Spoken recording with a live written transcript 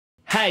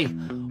Hey,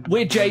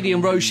 we're JD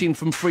and Roisin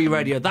from Free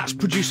Radio. That's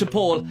producer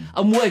Paul,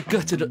 and we're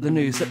gutted at the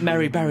news that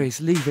Mary Berry's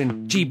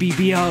leaving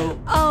GBBO.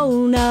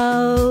 Oh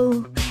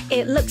no,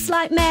 it looks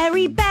like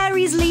Mary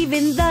Berry's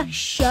leaving the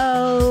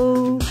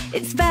show.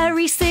 It's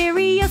very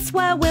serious,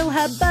 where will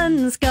her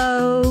buns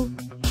go?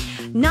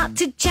 Not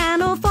to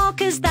Channel 4,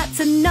 'cause that's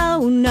a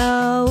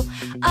no-no.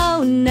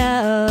 Oh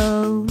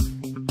no.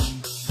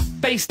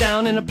 Face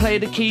down in a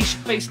plate of quiche,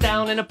 face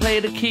down in a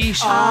plate of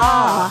quiche.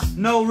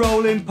 No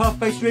rolling puff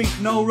pastry,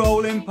 no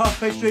rolling puff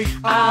pastry.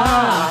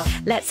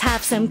 Let's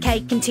have some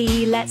cake and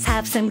tea, let's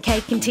have some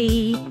cake and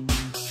tea.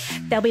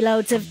 There'll be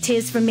loads of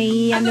tears from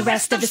me and the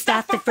rest of the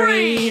staff for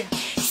free.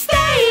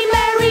 Stay,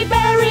 Mary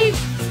Berry,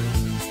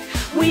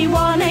 we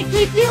wanna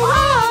keep you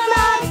on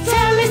our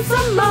telly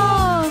some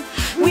more.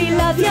 We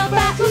love your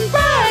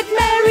Battenberg,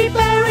 Mary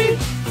Berry.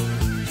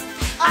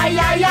 Aye,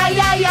 aye, aye,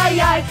 aye, aye,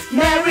 aye,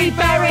 Mary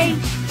Berry,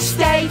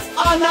 stay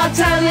on our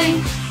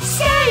telly.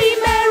 Stay,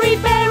 Mary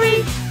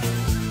Berry,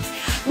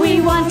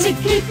 we want to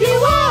keep you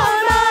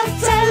on our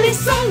telly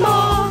some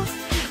more.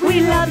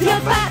 We love your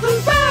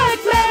Battenberg,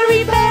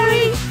 Mary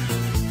Berry.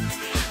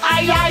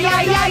 Aye, aye,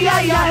 aye, aye,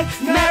 aye, aye,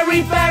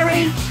 Mary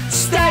Berry,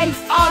 stay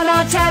on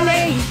our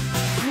telly.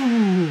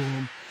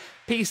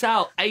 Peace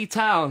out,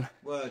 A-Town.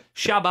 Word.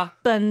 Shabba.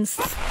 Buns.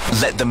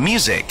 Let the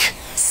music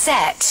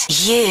set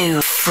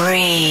you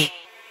free.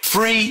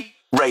 Free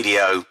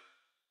Radio.